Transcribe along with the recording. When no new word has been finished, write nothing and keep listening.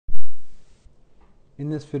In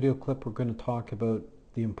this video clip, we're going to talk about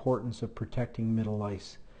the importance of protecting middle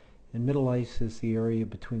ice. And middle ice is the area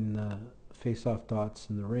between the face-off dots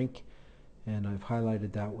and the rink, and I've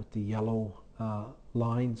highlighted that with the yellow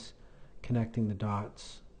lines connecting the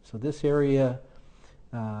dots. So this area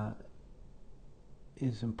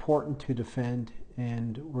is important to defend,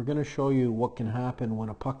 and we're going to show you what can happen when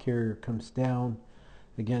a puck carrier comes down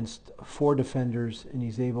against 4 defenders and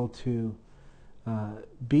he's able to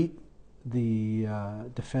beat the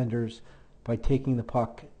defenders by taking the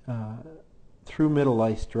puck through middle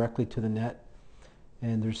ice directly to the net.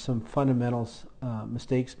 And there's some fundamentals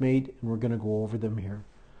mistakes made, and we're going to go over them here.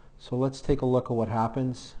 So let's take a look at what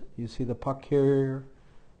happens. You see the puck carrier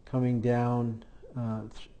coming down,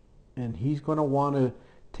 and he's going to want to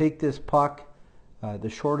take this puck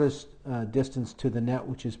the shortest distance to the net,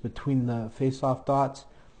 which is between the face-off dots.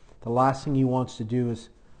 The last thing he wants to do is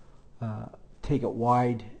take it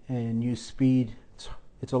wide and use speed.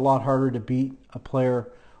 It's a lot harder to beat a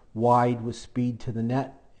player wide with speed to the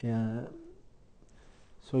net.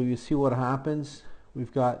 So you see what happens.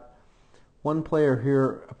 We've got one player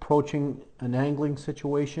here approaching an angling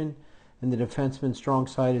situation, and the defenseman strong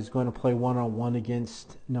side is going to play one-on-one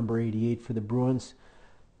against number 88 for the Bruins.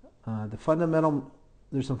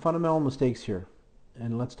 There's some fundamental mistakes here,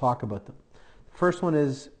 and let's talk about them. The first one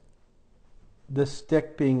is the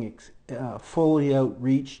stick being fully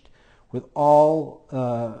outreached with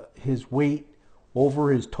all his weight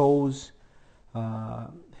over his toes.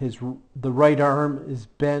 The right arm is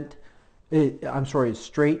bent. Is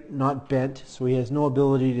straight, not bent. So he has no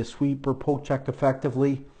ability to sweep or poke check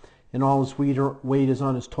effectively, and all his weight is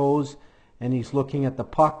on his toes. And he's looking at the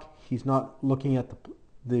puck. He's not looking at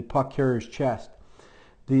the puck carrier's chest.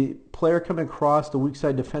 The player coming across, the weak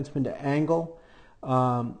side defenseman to angle,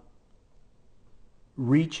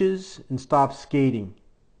 reaches and stops skating.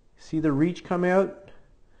 See the reach come out,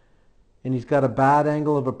 and he's got a bad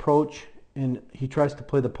angle of approach, and he tries to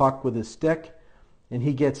play the puck with his stick, and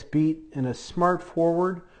he gets beat. And a smart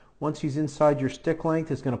forward, once he's inside your stick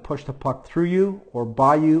length, is going to push the puck through you or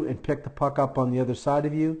by you and pick the puck up on the other side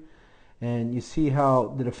of you. And you see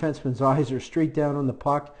how the defenseman's eyes are straight down on the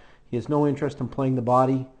puck. He has no interest in playing the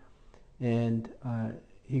body, and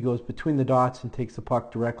he goes between the dots and takes the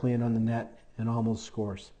puck directly in on the net and almost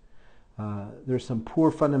scores. There's some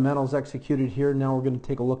poor fundamentals executed here. Now we're going to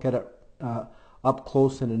take a look at it up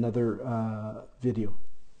close in another video.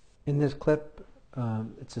 In this clip,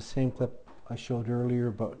 it's the same clip I showed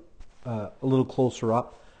earlier, but a little closer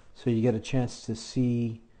up, so you get a chance to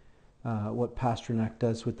see what Pastrnak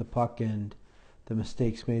does with the puck and the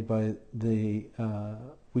mistakes made by the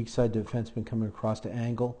weak side defenseman coming across to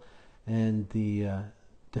angle and the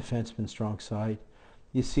defenseman strong side.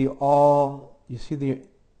 You see the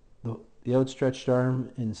outstretched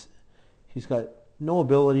arm, and he's got no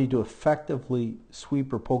ability to effectively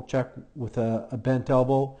sweep or poke check with a bent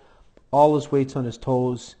elbow. All his weight's on his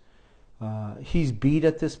toes. He's beat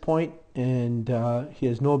at this point, and he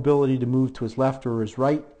has no ability to move to his left or his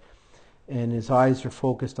right, and his eyes are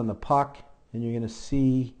focused on the puck. And you're going to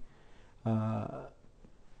see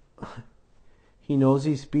he knows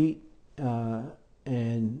he's beat,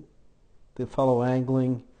 and the fellow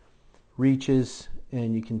angling reaches,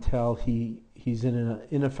 and you can tell he's in an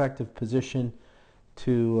ineffective position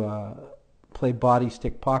to play body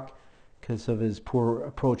stick puck because of his poor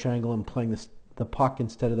approach angle and playing the puck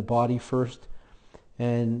instead of the body first.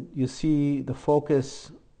 And you see the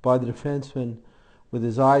focus by the defenseman with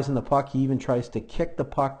his eyes on the puck. He even tries to kick the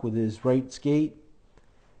puck with his right skate,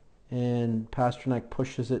 and Pastrnak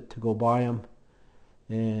pushes it to go by him,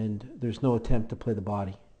 and there's no attempt to play the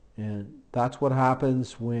body. And that's what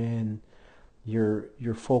happens when your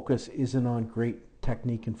focus isn't on great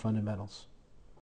technique and fundamentals.